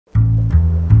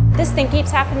This thing keeps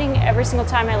happening every single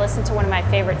time I listen to one of my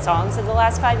favorite songs of the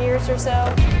last 5 years or so.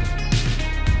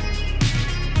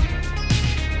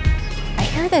 I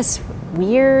hear this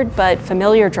weird but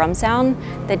familiar drum sound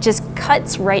that just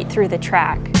cuts right through the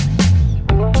track.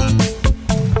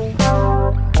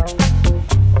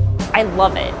 I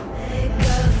love it.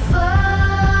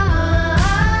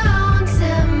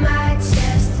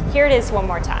 Here it is one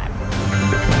more time.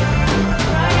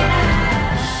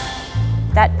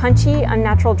 That punchy,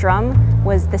 unnatural drum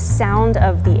was the sound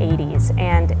of the 80s,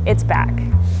 and it's back.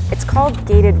 It's called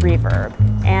gated reverb,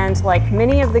 and like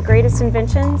many of the greatest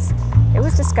inventions, it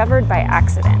was discovered by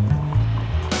accident.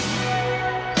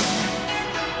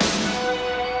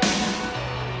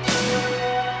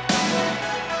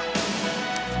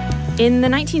 In the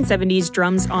 1970s,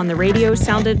 drums on the radio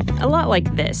sounded a lot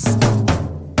like this.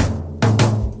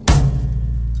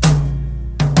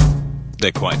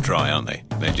 They're quite dry, aren't they?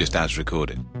 They're just as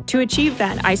recorded. To achieve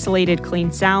that isolated,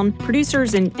 clean sound,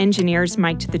 producers and engineers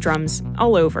mic'd the drums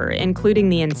all over, including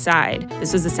the inside.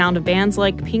 This was the sound of bands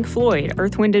like Pink Floyd,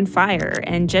 Earth, Wind & Fire,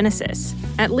 and Genesis.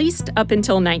 At least up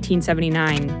until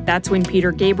 1979. That's when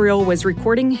Peter Gabriel was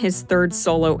recording his third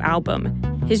solo album.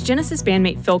 His Genesis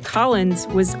bandmate Phil Collins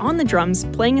was on the drums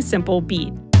playing a simple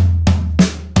beat.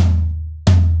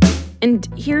 And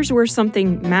here's where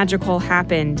something magical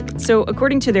happened. So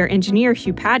according to their engineer,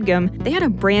 Hugh Padgham, they had a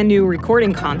brand new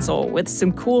recording console with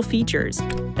some cool features.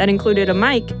 That included a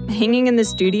mic hanging in the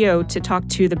studio to talk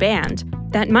to the band.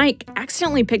 That mic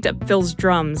accidentally picked up Phil's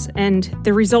drums, and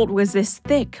the result was this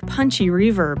thick, punchy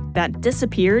reverb that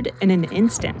disappeared in an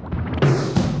instant.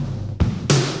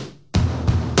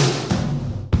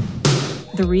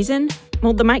 The reason?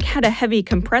 Well, the mic had a heavy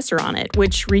compressor on it,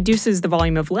 which reduces the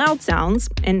volume of loud sounds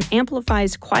and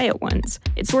amplifies quiet ones.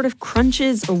 It sort of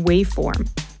crunches a waveform.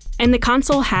 And the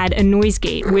console had a noise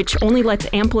gate, which only lets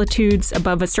amplitudes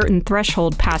above a certain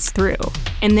threshold pass through.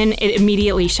 And then it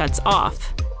immediately shuts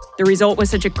off. The result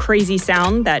was such a crazy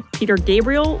sound that Peter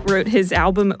Gabriel wrote his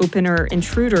album opener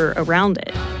Intruder around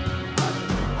it.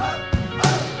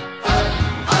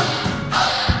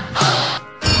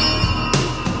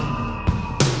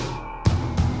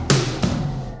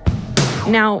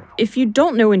 Now, if you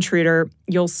don't know Intruder,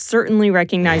 you'll certainly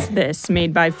recognize this,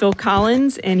 made by Phil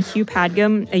Collins and Hugh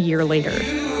Padgham a year later.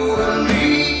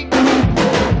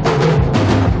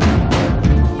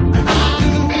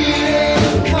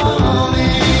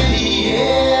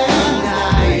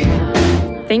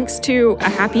 Thanks to a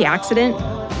happy accident,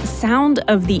 the sound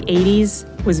of the 80s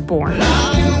was born.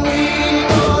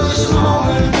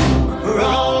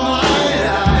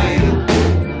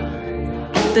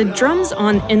 The drums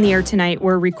on In the Air Tonight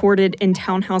were recorded in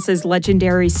Townhouse's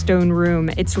legendary stone room.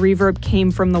 Its reverb came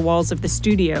from the walls of the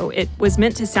studio. It was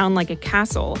meant to sound like a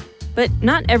castle. But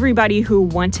not everybody who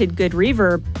wanted good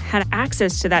reverb had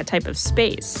access to that type of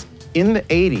space. In the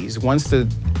 80s, once the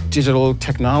digital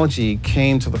technology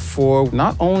came to the fore,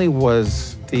 not only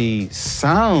was the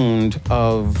sound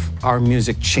of our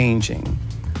music changing,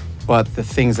 but the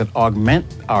things that augment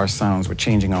our sounds were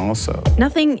changing also.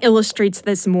 Nothing illustrates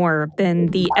this more than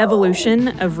the evolution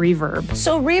of reverb.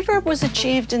 So reverb was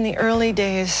achieved in the early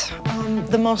days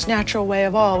the most natural way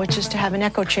of all, which is to have an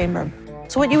echo chamber.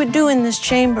 So what you would do in this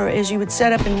chamber is you would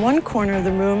set up in one corner of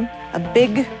the room a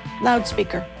big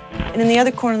loudspeaker. And in the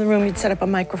other corner of the room, you'd set up a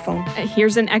microphone.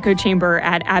 Here's an echo chamber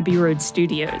at Abbey Road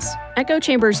Studios. Echo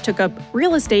chambers took up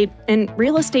real estate, and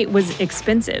real estate was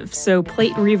expensive, so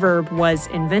plate reverb was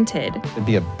invented. There'd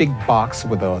be a big box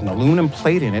with an aluminum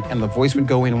plate in it, and the voice would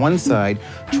go in one side,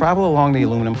 travel along the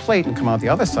aluminum plate, and come out the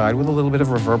other side with a little bit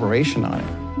of reverberation on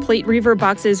it. Plate reverb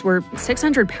boxes were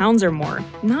 600 pounds or more.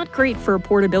 Not great for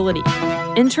portability.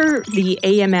 Enter the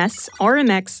AMS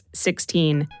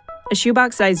RMX-16. A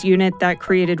shoebox-sized unit that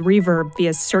created reverb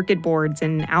via circuit boards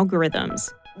and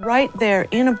algorithms. Right there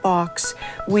in a box,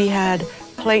 we had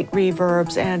plate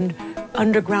reverbs and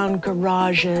underground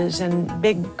garages and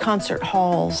big concert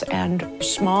halls and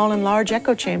small and large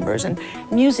echo chambers and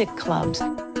music clubs.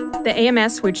 The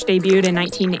AMS, which debuted in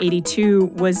 1982,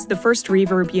 was the first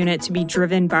reverb unit to be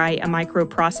driven by a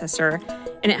microprocessor,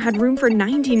 and it had room for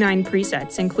 99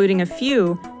 presets, including a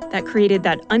few that created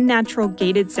that unnatural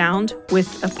gated sound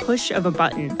with a push of a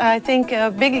button. I think a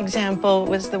big example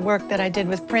was the work that I did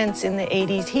with Prince in the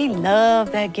 80s. He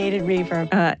loved that gated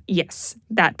reverb. Yes,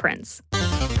 that Prince.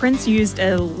 Prince used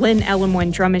a Lin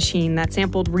LM1 drum machine that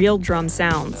sampled real drum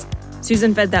sounds.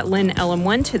 Susan fed that Lin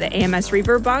LM1 to the AMS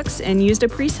reverb box and used a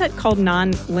preset called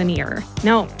non-linear.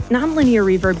 Now, non-linear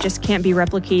reverb just can't be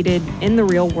replicated in the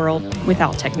real world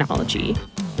without technology.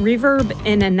 Reverb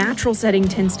in a natural setting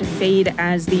tends to fade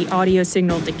as the audio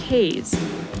signal decays.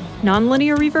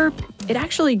 Nonlinear reverb it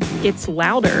actually gets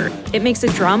louder. It makes a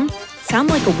drum sound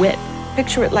like a whip.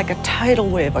 Picture it like a tidal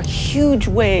wave, a huge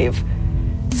wave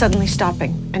suddenly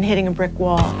stopping and hitting a brick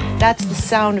wall. That's the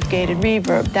sound of gated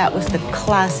reverb. That was the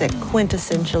classic,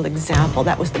 quintessential example.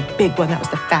 That was the big one. That was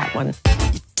the fat one.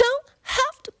 You don't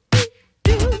have to be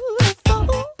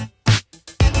beautiful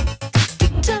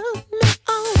to turn me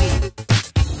on.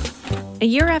 A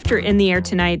year after In the Air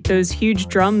Tonight, those huge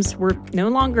drums were no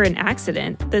longer an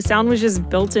accident. The sound was just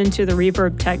built into the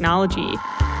reverb technology.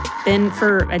 Then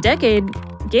for a decade,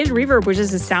 gated reverb was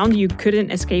just a sound you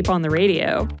couldn't escape on the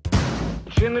radio.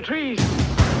 It's in the trees.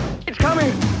 It's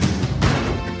coming.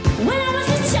 When I was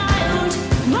a child,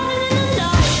 running in the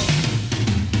dark.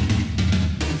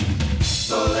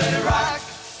 So let it rock,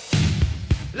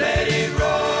 let it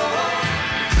roll.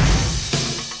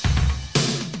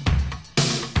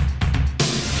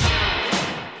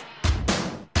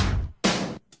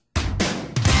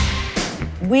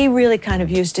 We really kind of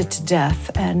used it to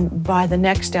death, and by the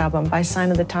next album, by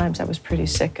Sign of the Times, I was pretty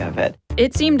sick of it.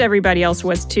 It seemed everybody else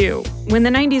was too. When the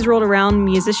 90s rolled around,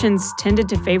 musicians tended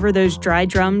to favor those dry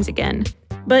drums again.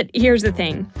 But here's the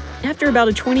thing. After about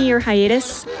a 20-year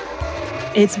hiatus,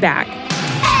 it's back.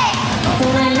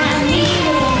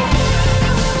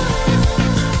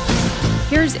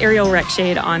 Here's Ariel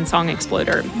Rectified on Song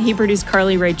Exploder. He produced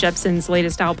Carly Rae Jepsen's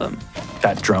latest album.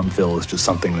 That drum fill is just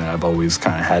something that I've always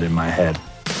kind of had in my head.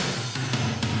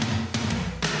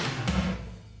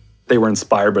 They were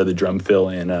inspired by the drum fill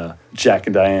in Jack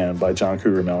and Diane by John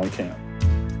Cougar Mellencamp.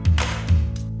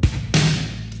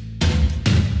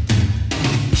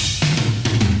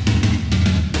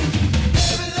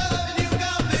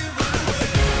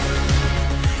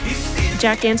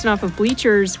 Jack Antonoff of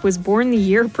Bleachers was born the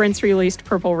year Prince released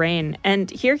Purple Rain, and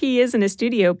here he is in a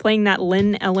studio playing that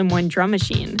Lynn LM1 drum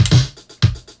machine.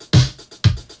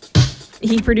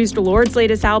 He produced Lord's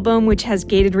latest album, which has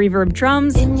gated reverb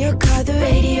drums. In your car, the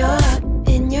radio up.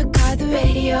 In your car, the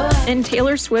radio up. And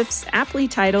Taylor Swift's aptly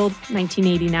titled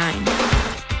 1989.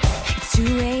 It's 2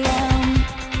 a.m.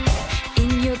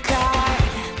 in your car.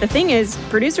 The thing is,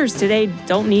 producers today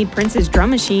don't need Prince's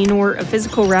drum machine or a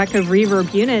physical rack of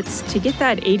reverb units to get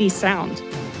that 80s sound.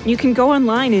 You can go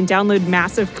online and download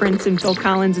massive Prince and Phil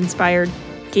Collins inspired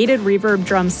gated reverb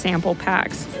drum sample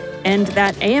packs. And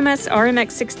that AMS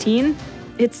RMX16,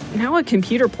 it's now a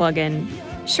computer plugin.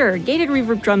 Sure, gated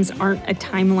reverb drums aren't a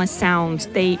timeless sound.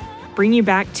 They bring you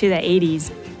back to the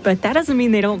 80s, but that doesn't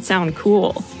mean they don't sound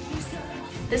cool.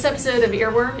 This episode of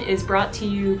Earworm is brought to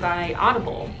you by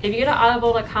Audible. If you go to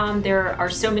audible.com, there are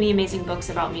so many amazing books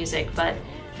about music, but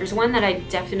there's one that I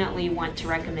definitely want to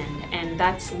recommend, and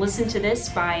that's Listen to This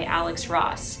by Alex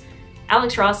Ross.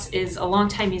 Alex Ross is a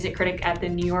longtime music critic at The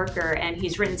New Yorker, and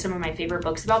he's written some of my favorite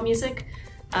books about music.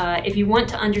 If you want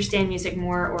to understand music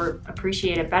more or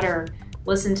appreciate it better,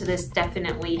 Listen to This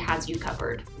definitely has you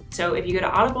covered. So if you go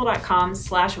to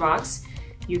audible.com/Vox,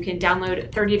 you can download a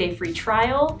 30-day free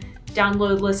trial,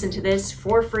 download Listen to This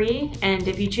for free, and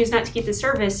if you choose not to keep the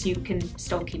service, you can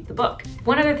still keep the book.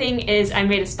 One other thing is I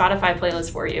made a Spotify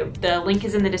playlist for you. The link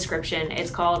is in the description.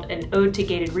 It's called An Ode to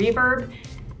Gated Reverb,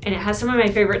 and it has some of my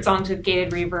favorite songs with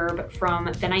gated reverb from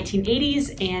the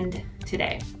 1980s and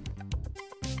today.